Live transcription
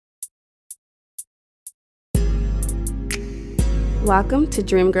Welcome to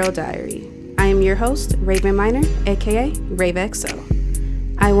Dream Girl Diary. I am your host, Raven Miner, aka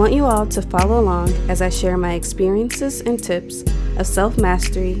RaveXO. I want you all to follow along as I share my experiences and tips of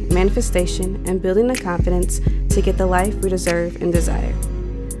self-mastery, manifestation, and building the confidence to get the life we deserve and desire.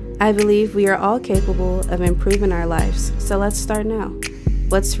 I believe we are all capable of improving our lives, so let's start now.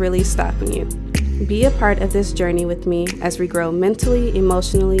 What's really stopping you? Be a part of this journey with me as we grow mentally,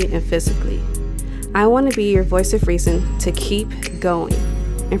 emotionally, and physically. I want to be your voice of reason to keep going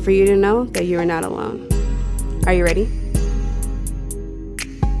and for you to know that you are not alone. Are you ready?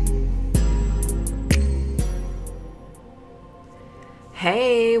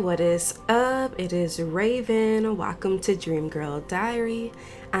 Hey, what is up? It is Raven. Welcome to Dream Girl Diary.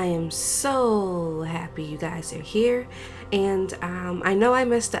 I am so happy you guys are here. And I know I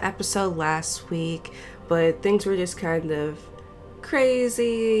missed the episode last week, but things were just kind of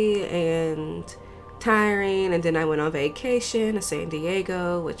crazy and tiring, and then I went on vacation to San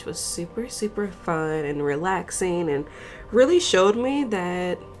Diego, which was super fun and relaxing, and really showed me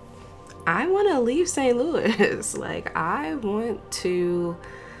that I want to leave St. Louis. Like, I want to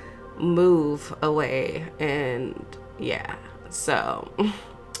move away, and yeah, so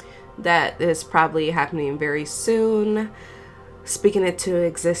that is probably happening very soon, speaking it to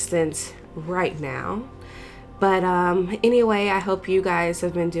existence right now. But anyway, I hope you guys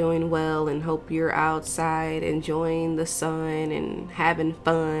have been doing well and hope you're outside enjoying the sun and having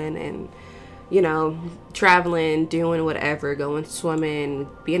fun and, you know, traveling, doing whatever, going swimming,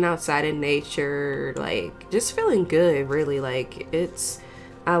 being outside in nature, like just feeling good, really. Like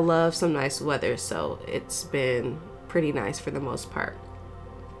I love some nice weather, so it's been pretty nice for the most part.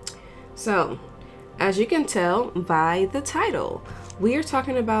 So, as you can tell by the title, we are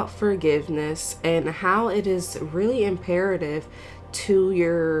talking about forgiveness and how it is really imperative to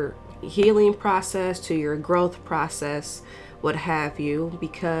your healing process, to your growth process, what have you,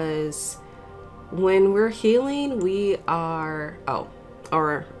 because when we're healing,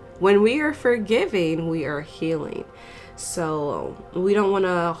 when we are forgiving, we are healing. So we don't want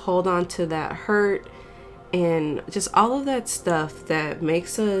to hold on to that hurt and just all of that stuff that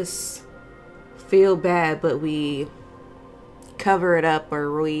makes us feel bad, but we cover it up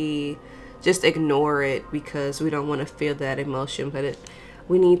or we just ignore it because we don't want to feel that emotion. But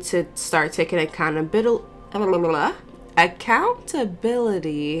we need to start taking accountability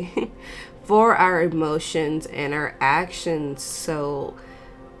for our emotions and our actions. So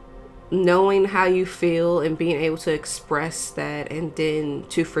knowing how you feel and being able to express that and then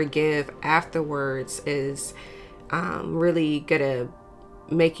to forgive afterwards is really gonna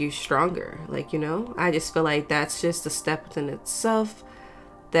make you stronger. Like, you know, I just feel like that's just a step within itself,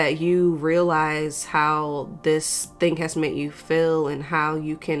 that you realize how this thing has made you feel and how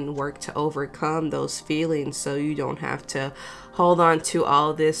you can work to overcome those feelings so you don't have to hold on to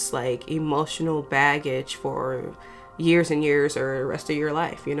all this like emotional baggage for years and years or the rest of your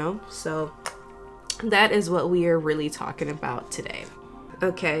life, you know? So that is what we are really talking about today.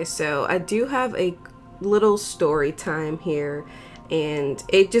 Okay, so I do have a little story time here, and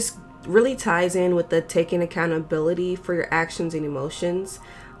it just really ties in with the taking accountability for your actions and emotions.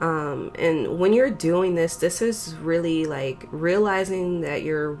 And when you're doing this is really like realizing that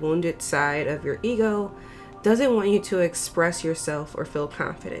your wounded side of your ego doesn't want you to express yourself or feel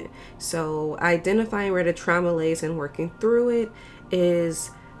confident. So identifying where the trauma lays and working through it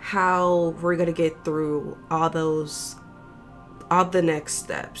is how we're going to get through all the next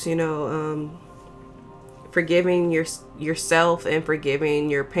steps, you know, forgiving yourself and forgiving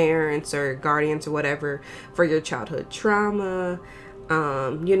your parents or guardians or whatever for your childhood trauma.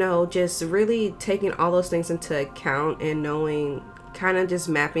 You know, just really taking all those things into account and knowing, kind of just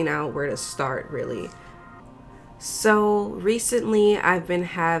mapping out where to start, really. So recently I've been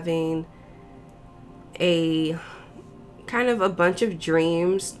having a bunch of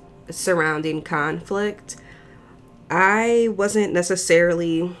dreams surrounding conflict. I wasn't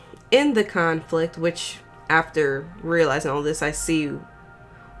necessarily in the conflict, which after realizing all this, I see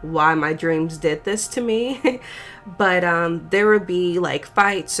why my dreams did this to me. But there would be like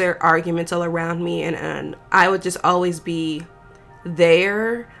fights or arguments all around me, and I would just always be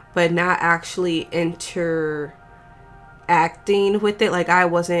there, but not actually interacting with it. Like, I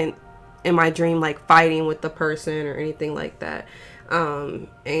wasn't in my dream like fighting with the person or anything like that.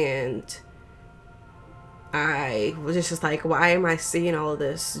 And I was just like, why am I seeing all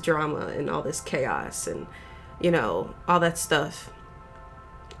this drama and all this chaos and, you know, all that stuff?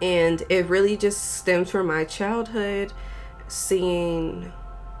 And it really just stems from my childhood, seeing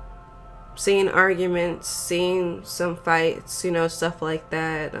arguments, seeing some fights, you know, stuff like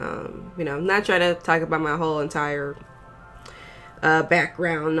that. You know, I'm not trying to talk about my whole entire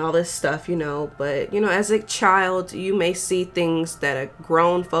background and all this stuff, but as a child you may see things that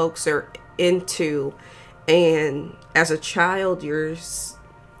grown folks are into, and as a child you're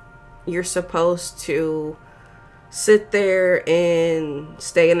supposed to sit there and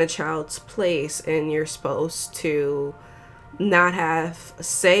stay in a child's place, and you're supposed to not have a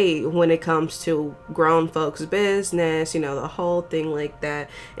say when it comes to grown folks' business, the whole thing like that.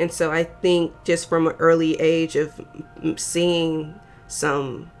 And so I think just from an early age of seeing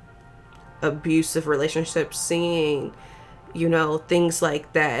some abusive relationships, seeing things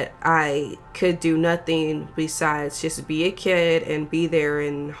like that, I could do nothing besides just be a kid and be there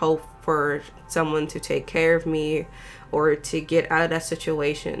and hope for someone to take care of me or to get out of that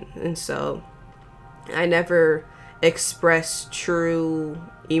situation. And so I never expressed true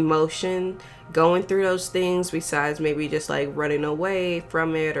emotion going through those things, besides maybe just like running away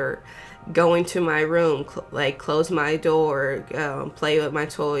from it or going to my room, close my door, play with my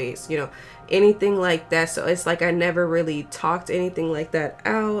toys, anything like that. So it's like I never really talked anything like that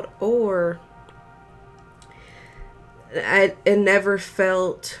out, or I never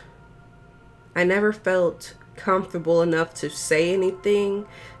felt comfortable enough to say anything.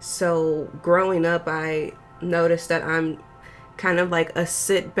 So growing up, I noticed that I'm kind of like a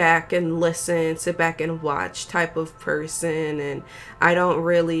sit back and watch type of person, and I don't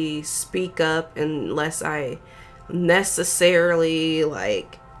really speak up unless I necessarily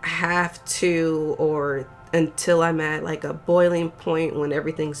like have to, or until I'm at like a boiling point when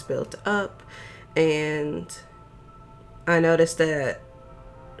everything's built up. And I noticed that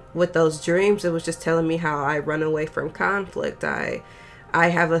with those dreams, it was just telling me how I run away from conflict. I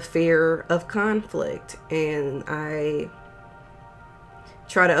have a fear of conflict, and I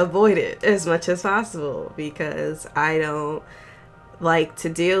try to avoid it as much as possible because I don't like to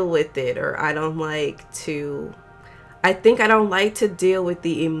deal with it, or I don't like to deal with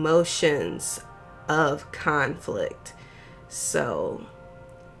the emotions of conflict. So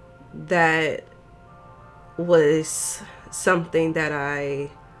that was something that I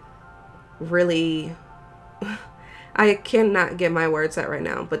really I cannot get my words out right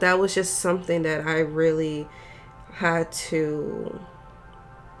now, but that was just something that I really had to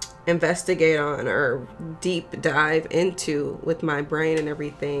investigate on or deep dive into with my brain and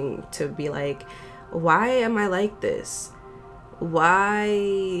everything, to be like, why am I like this?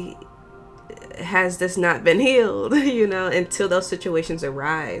 Why has this not been healed? Until those situations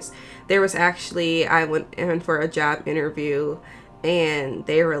arise. There was actually, I went in for a job interview, and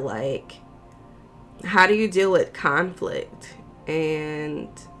they were like, how do you deal with conflict? And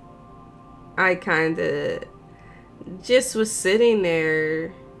I kind of just was sitting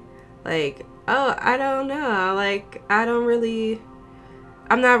there like, oh, I don't know. Like, I'm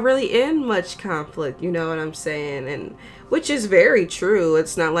not really in much conflict, you know what I'm saying? And which is very true.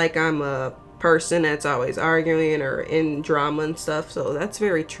 It's not like I'm a person that's always arguing or in drama and stuff. So that's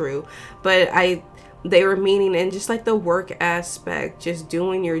very true. But they were meaning in just like the work aspect, just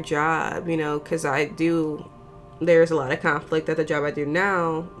doing your job, because there's a lot of conflict at the job I do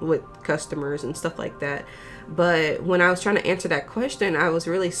now with customers and stuff like that. But when I was trying to answer that question, I was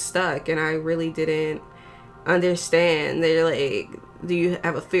really stuck, and I really didn't understand. They're like, do you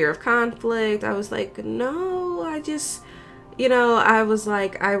have a fear of conflict? I was like, no, I just, I was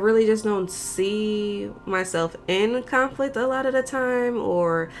like, I really just don't see myself in conflict a lot of the time,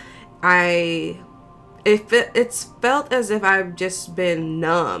 or it's felt as if I've just been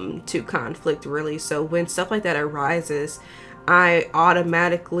numb to conflict, really. So when stuff like that arises, I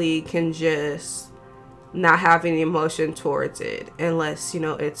automatically can just not have any emotion towards it, unless,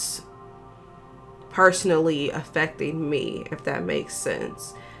 it's personally affecting me, if that makes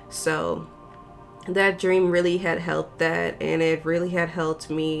sense. So that dream really had helped that, and it really had helped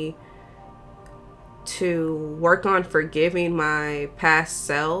me to work on forgiving my past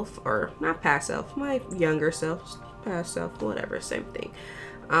self, or not past self, my younger self, past self, whatever, same thing,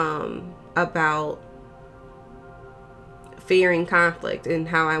 about fearing conflict and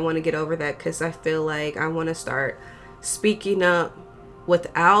how I want to get over that, because I feel like I want to start speaking up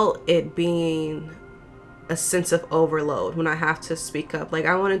without it being a sense of overload when I have to speak up. Like,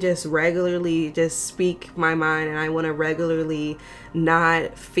 I want to just regularly just speak my mind, and I want to regularly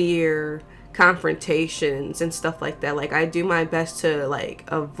not fear confrontations and stuff like that. Like, I do my best to like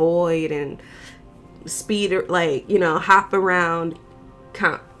avoid and speed, like, hop around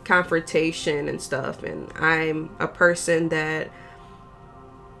confrontation and stuff. And I'm a person that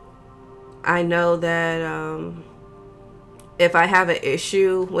I know that if I have an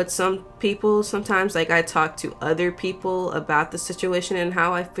issue with some people, sometimes like I talk to other people about the situation and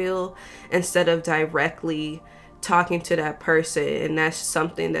how I feel, instead of directly talking to that person. And that's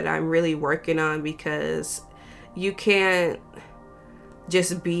something that I'm really working on, because you can't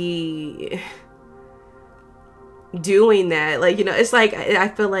just be doing that. Like, you know, it's like I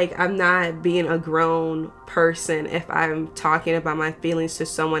feel like I'm not being a grown person if I'm talking about my feelings to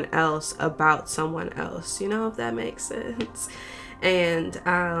someone else about someone else, you know, if that makes sense. And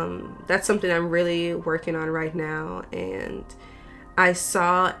that's something I'm really working on right now. And I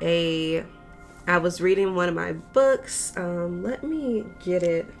was reading one of my books. Let me get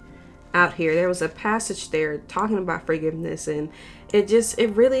it out here. There was a passage there talking about forgiveness, and it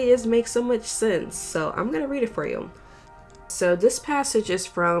really makes so much sense. So I'm going to read it for you. So this passage is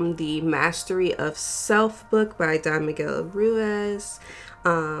from the Mastery of Self book by Don Miguel Ruiz.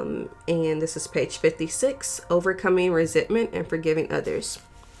 And this is page 56, Overcoming Resentment and Forgiving Others.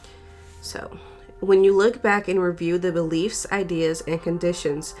 So, when you look back and review the beliefs, ideas, and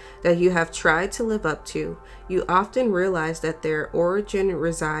conditions that you have tried to live up to, you often realize that their origin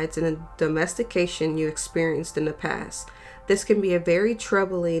resides in a domestication you experienced in the past. This can be a very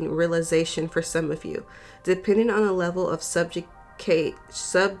troubling realization for some of you, depending on the level of subjugation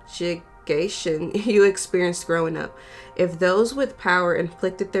you experienced growing up. If those with power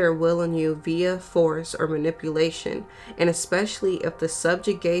inflicted their will on you via force or manipulation, and especially if the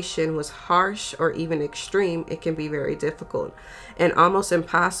subjugation was harsh or even extreme, it can be very difficult and almost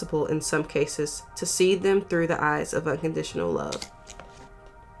impossible in some cases to see them through the eyes of unconditional love.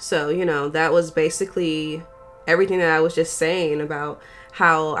 So, you know, that was basically everything that I was just saying about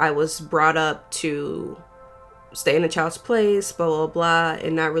how I was brought up to stay in a child's place, blah, blah, blah,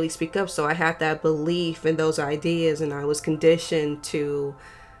 and not really speak up. So I had that belief in those ideas, and I was conditioned to,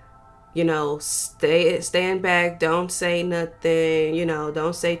 you know, stand back, don't say nothing, you know,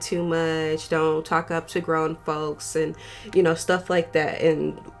 don't say too much, don't talk up to grown folks, and, you know, stuff like that.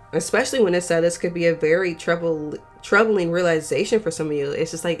 And especially when it said this could be a very troubling realization for some of you.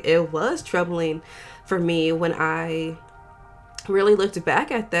 It's just like, it was troubling for me when I really looked back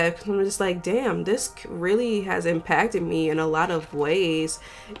at that, because I'm just like, damn, this really has impacted me in a lot of ways.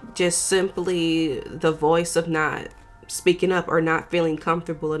 Just simply the voice of not speaking up or not feeling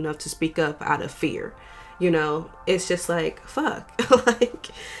comfortable enough to speak up out of fear. You know, it's just like, fuck. Like,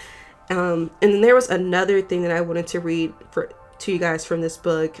 and then there was another thing that I wanted to read to you guys from this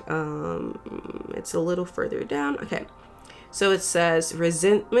book. It's a little further down. Okay. So it says,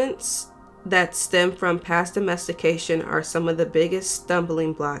 resentments that stem from past domestication are some of the biggest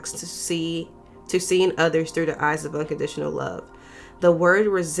stumbling blocks to seeing others through the eyes of unconditional love. The word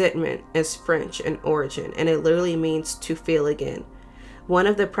resentment is French in origin, and it literally means to feel again. One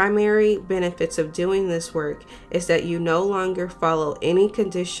of the primary benefits of doing this work is that you no longer follow any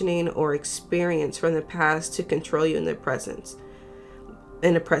conditioning or experience from the past to control you in the present.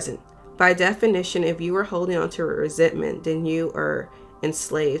 By definition, if you are holding on to a resentment, then you are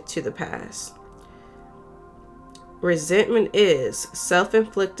enslaved to the past. Resentment is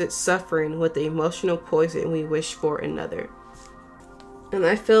self-inflicted suffering with the emotional poison we wish for another. And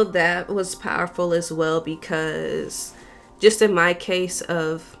I feel that was powerful as well, because just in my case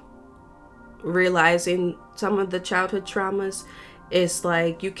of realizing some of the childhood traumas, it's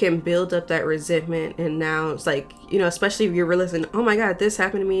like you can build up that resentment, and now it's like, you know, especially if you're realizing, oh my God, this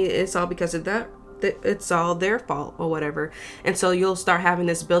happened to me, it's all because of that. It's all their fault or whatever. And so you'll start having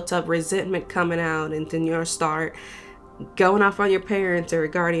this built up resentment coming out, and then you'll start going off on your parents or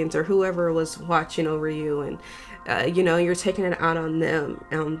guardians or whoever was watching over you, and you know, you're taking it out on them.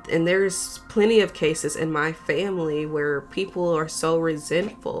 And there's plenty of cases in my family where people are so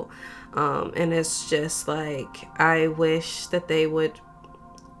resentful, and it's just like, I wish that they would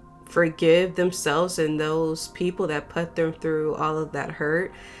forgive themselves and those people that put them through all of that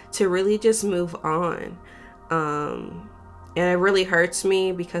hurt, to really just move on. And it really hurts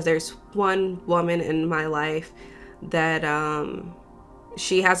me, because there's one woman in my life that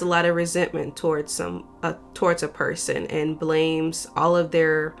she has a lot of resentment towards a person, and blames all of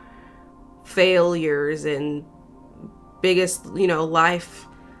their failures and biggest, you know, life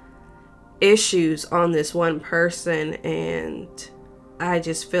issues on this one person. And I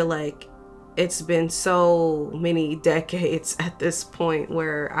just feel like it's been so many decades at this point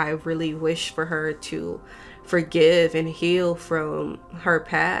where I really wish for her to forgive and heal from her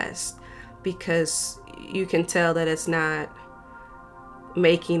past, because you can tell that it's not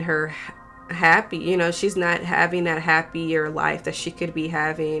making her happy. You know, she's not having that happier life that she could be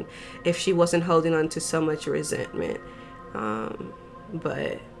having if she wasn't holding on to so much resentment.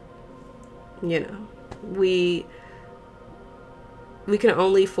 But, you know, we can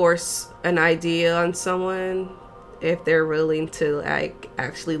only force an idea on someone if they're willing to, like,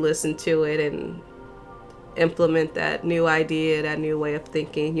 actually listen to it and implement that new idea, that new way of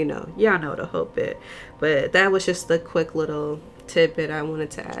thinking. Y'all know the whole bit. But that was just a quick little tidbit I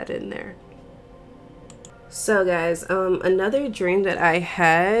wanted to add in there. So guys, another dream that I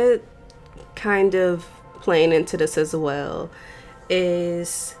had, kind of playing into this as well,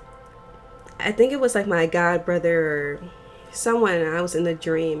 is I think it was like my god brother or someone. I was in the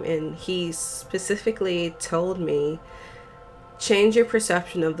dream and he specifically told me, change your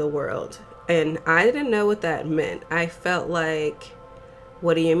perception of the world. And I didn't know what that meant. I felt like,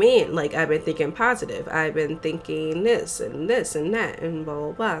 what do you mean? Like, I've been thinking positive, I've been thinking this and this and that and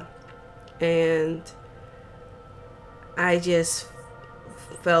blah blah blah. And I just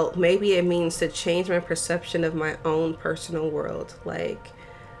felt maybe it means to change my perception of my own personal world. Like,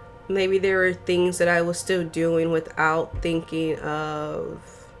 maybe there were things that I was still doing without thinking of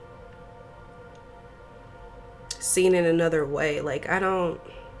seeing it another way. Like, I don't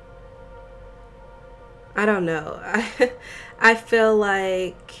know. I feel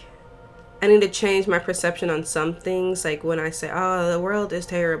like I need to change my perception on some things. Like when I say, oh, the world is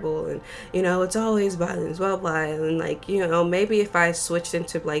terrible and, it's always violence, blah, blah. And like, maybe if I switched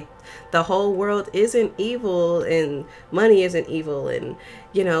into like the whole world isn't evil and money isn't evil and,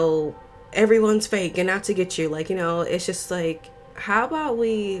 everyone's fake and out to get you. Like, it's just like, how about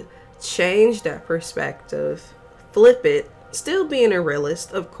we change that perspective, flip it, still being a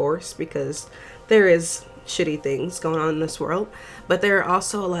realist, of course, because there is shitty things going on in this world, but there are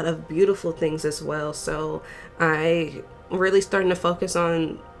also a lot of beautiful things as well. So I really starting to focus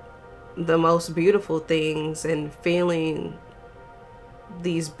on the most beautiful things and feeling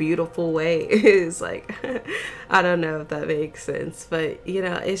these beautiful ways. Like, I don't know if that makes sense, but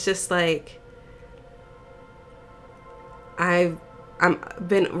it's just like I'm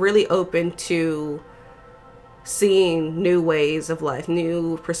been really open to seeing new ways of life,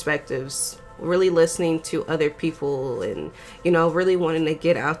 new perspectives, really listening to other people and, really wanting to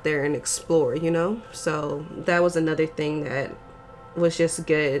get out there and explore, So that was another thing that was just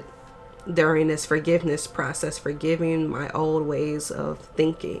good during this forgiveness process, forgiving my old ways of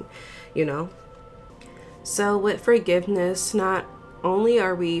thinking, So with forgiveness, not only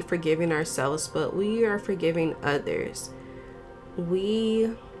are we forgiving ourselves, but we are forgiving others.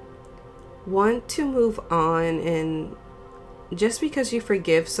 We want to move on, and just because you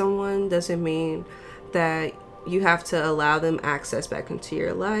forgive someone doesn't mean that you have to allow them access back into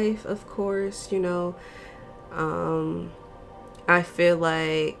your life, of course. I feel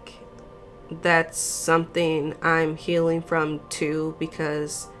like that's something I'm healing from too,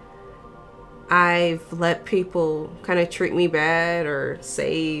 because I've let people kind of treat me bad or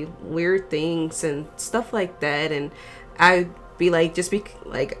say weird things and stuff like that, and I be like, just be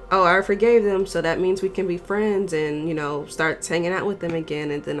like, oh, I forgave them, so that means we can be friends, and start hanging out with them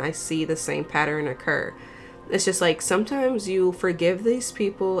again, and then I see the same pattern occur. It's just like, sometimes you forgive these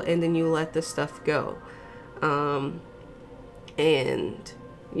people and then you let this stuff go, and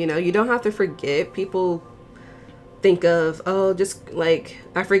you don't have to forget. People think of, oh, just like,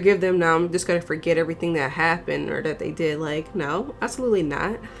 I forgive them, now I'm just gonna forget everything that happened or that they did. Like, no, absolutely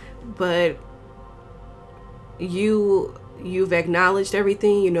not. But you've acknowledged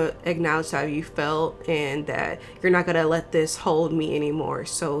everything, acknowledged how you felt, and that you're not gonna let this hold me anymore,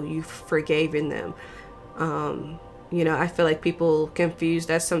 so you've forgiven them. I feel like people confuse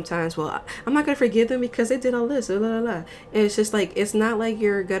that sometimes. Well, I'm not gonna forgive them because they did all this, blah, blah, blah. And it's just like, it's not like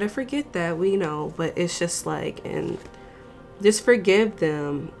you're gonna forget that, we know, but it's just like, and just forgive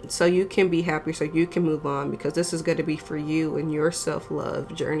them so you can be happy, so you can move on, because this is going to be for you and your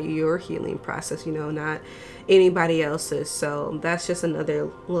self-love journey, your healing process, not anybody else's. So that's just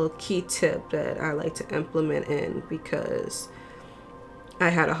another little key tip that I like to implement in, because I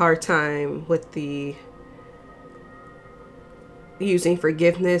had a hard time with the using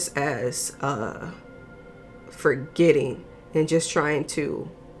forgiveness as forgetting and just trying to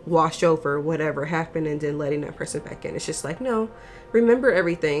wash over whatever happened and then letting that person back in. It's just like, no, remember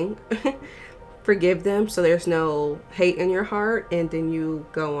everything. Forgive them so there's no hate in your heart, and then you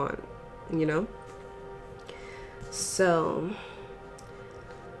go on, So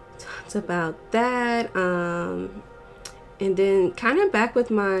talked about that. And then kind of back with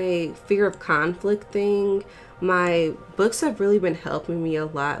my fear of conflict thing, my books have really been helping me a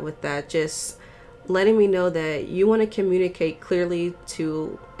lot with that. Just letting me know that you want to communicate clearly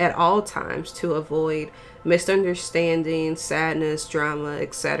at all times to avoid misunderstanding, sadness, drama,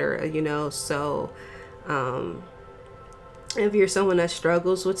 etc. So if you're someone that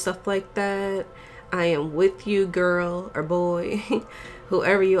struggles with stuff like that, I am with you, girl or boy.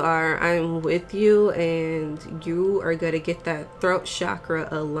 Whoever you are, I'm with you, and you are going to get that throat chakra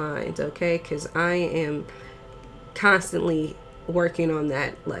aligned, okay? Because I am constantly working on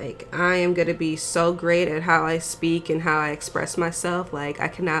that. Like, I am going to be so great at how I speak and how I express myself. Like, I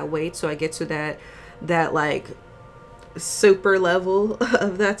cannot wait so I get to that like super level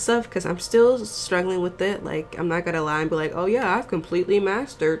of that stuff, because I'm still struggling with it. Like, I'm not gonna lie and be like, oh yeah, I've completely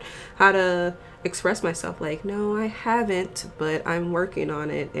mastered how to express myself. Like, no, I haven't, but I'm working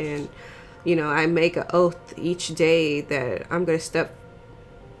on it. And I make an oath each day that I'm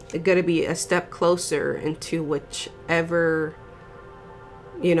gonna be a step closer into whichever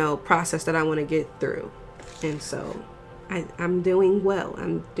process that I want to get through. And so I'm doing well.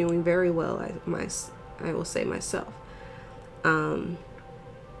 I'm doing very well. I will say myself.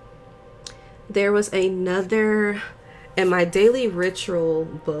 There was another in my daily ritual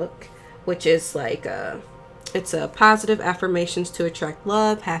book, which is like it's a positive affirmations to attract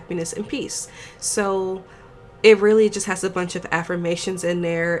love, happiness, and peace. So it really just has a bunch of affirmations in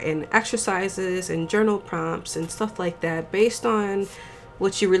there and exercises and journal prompts and stuff like that based on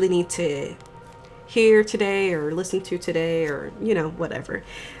what you really need to hear today or listen to today, or whatever.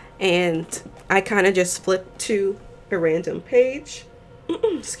 And I kind of just flipped to a random page.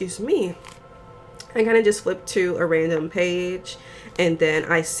 Excuse me. I kind of just flip to a random page, and then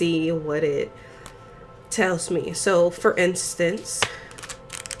I see what it tells me. So for instance,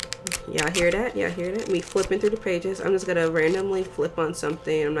 y'all hear that? Me flipping through the pages. I'm just gonna randomly flip on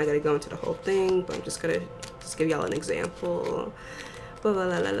something. I'm not gonna go into the whole thing, but I'm just gonna give y'all an example. Blah,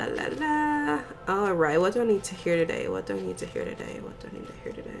 blah, blah, blah, blah, blah. All right, what do I need to hear today?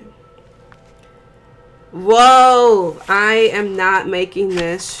 Whoa, I am not making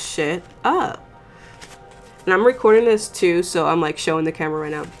this shit up. And I'm recording this too, so I'm like showing the camera right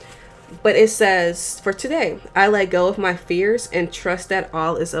now. But it says, for today, I let go of my fears and trust that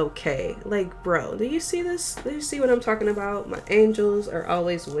all is okay. Like, bro, do you see this? Do you see what I'm talking about? My angels are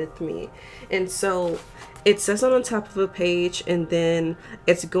always with me. And so it says on top of a page, and then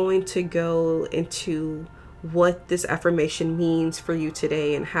it's going to go into what this affirmation means for you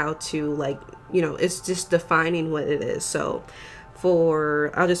today and how to, like, it's just defining what it is. So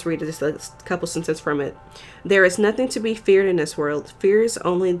I'll just read just a couple sentences from it. There is nothing to be feared in this world. Fear is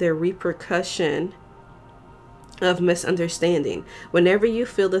only the repercussion of misunderstanding. Whenever you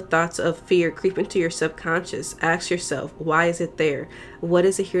feel the thoughts of fear creep into your subconscious, ask yourself, why is it there? What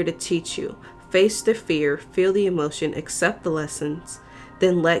is it here to teach you? Face the fear, feel the emotion, accept the lessons,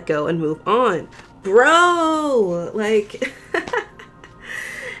 then let go and move on. Bro, like...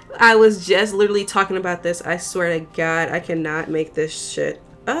 I was just literally talking about this. I swear to God, I cannot make this shit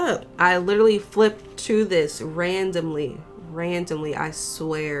up. I literally flipped to this randomly, I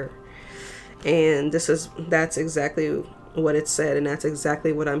swear. And that's exactly what it said, and that's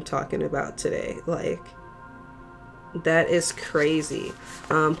exactly what I'm talking about today. Like, that is crazy.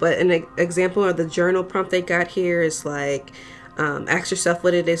 But an example of the journal prompt they got here is like, ask yourself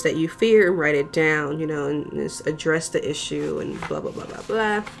what it is that you fear and write it down, and just address the issue and blah, blah, blah, blah,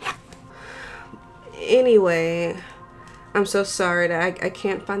 blah. Anyway, I'm so sorry that I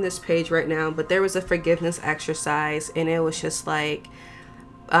can't find this page right now, but there was a forgiveness exercise, and it was just like,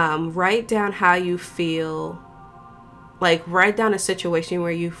 write down how you feel, like write down a situation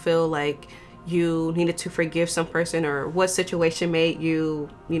where you feel like you needed to forgive some person, or what situation made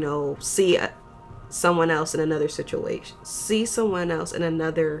you, see someone else in another situation, see someone else in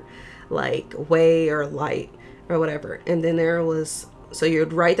another like way or light or whatever. And then so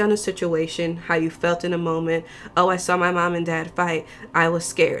you'd write down a situation, how you felt in a moment. Oh, I saw my mom and dad fight. I was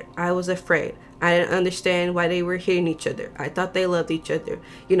scared. I was afraid. I didn't understand why they were hitting each other. I thought they loved each other.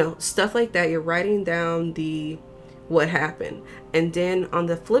 Stuff like that. You're writing down what happened. And then on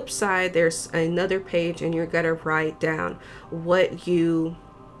the flip side, there's another page, and you're gonna write down what you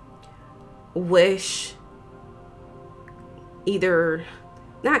wish either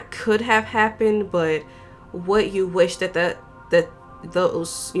not could have happened, but what you wish that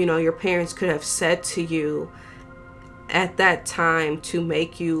those your parents could have said to you at that time to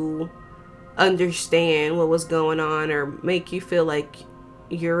make you understand what was going on, or make you feel like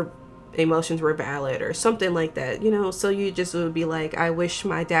your emotions were valid or something like that, so you just would be like, I wish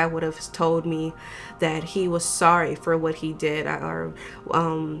my dad would have told me that he was sorry for what he did, or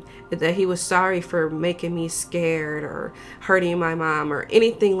that he was sorry for making me scared or hurting my mom or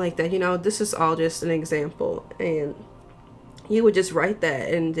anything like that. This is all just an example, and you would just write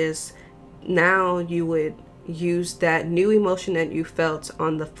that, and just now you would use that new emotion that you felt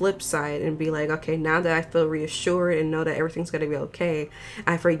on the flip side and be like, okay, now that I feel reassured and know that everything's going to be okay,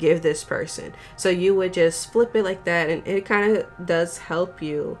 I forgive this person. So you would just flip it like that, and it kind of does help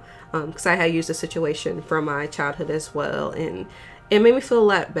you, because I had used a situation from my childhood as well, and it made me feel a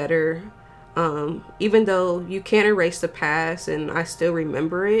lot better Even though you can't erase the past and I still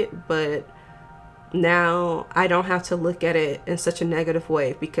remember it, but now I don't have to look at it in such a negative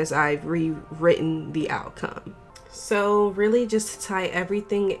way because I've rewritten the outcome. So really, just to tie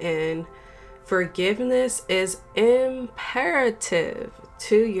everything in, forgiveness is imperative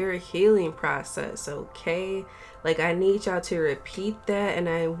to your healing process, okay? Like, I need y'all to repeat that, and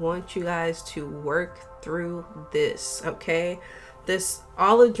I want you guys to work through this, okay? This,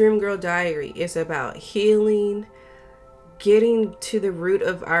 all of Dream Girl Diary is about healing, getting to the root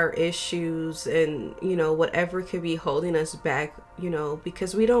of our issues, and whatever could be holding us back,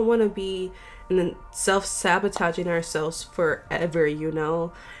 because we don't want to be self-sabotaging ourselves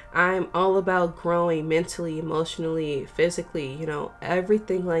forever. I'm all about growing mentally, emotionally, physically,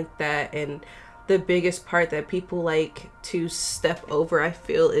 everything like that. And the biggest part that people like to step over, I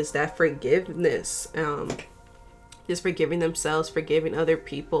feel, is that forgiveness. Just forgiving themselves, forgiving other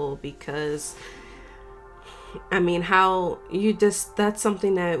people, because that's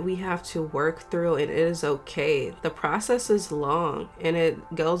something that we have to work through, and it is okay. The process is long and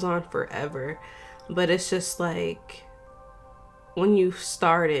it goes on forever, but it's just like, when you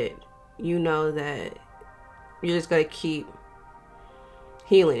start it, you know that you're just gonna keep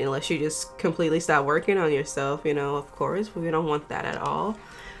healing unless you just completely stop working on yourself, of course. We don't want that at all.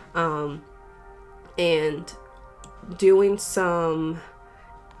 And doing some,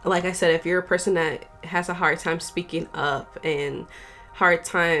 like I said, if you're a person that has a hard time speaking up and hard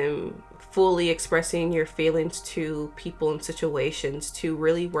time fully expressing your feelings to people and situations, to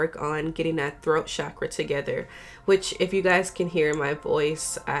really work on getting that throat chakra together, which, if you guys can hear my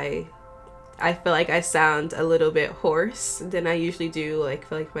voice, I feel like I sound a little bit hoarse than I usually do. Like, I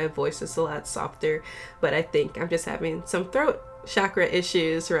feel like my voice is a lot softer, but I think I'm just having some throat chakra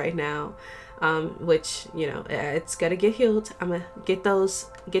issues right now. Which, it's gotta get healed. I'm gonna get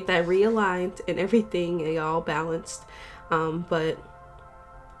that realigned and everything, and all balanced. But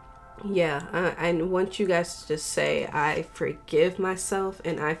yeah, I want you guys to just say, I forgive myself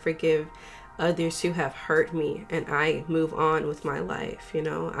and I forgive others who have hurt me, and I move on with my life.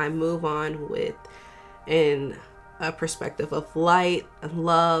 I move on with in a perspective of light and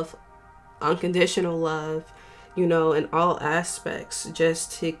love, unconditional love, in all aspects,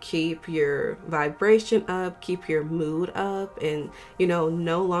 just to keep your vibration up, keep your mood up, and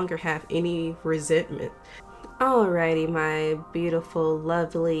no longer have any resentment. Alrighty, my beautiful,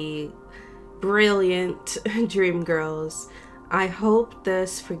 lovely, brilliant dream girls, I hope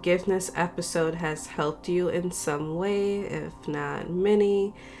this forgiveness episode has helped you in some way, if not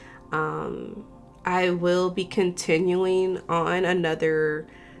many. I will be continuing on another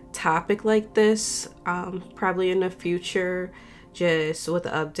topic like this, probably in the future, just with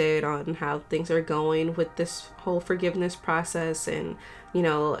an update on how things are going with this whole forgiveness process. And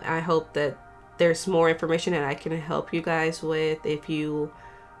I hope that there's more information that I can help you guys with. If you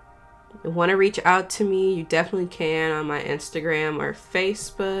want to reach out to me, you definitely can on my Instagram or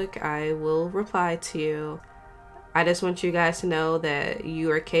Facebook. I will reply to you. I just want you guys to know that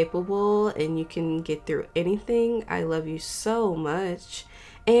you are capable and you can get through anything. I love you so much.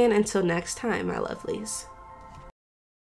 And until next time, my lovelies.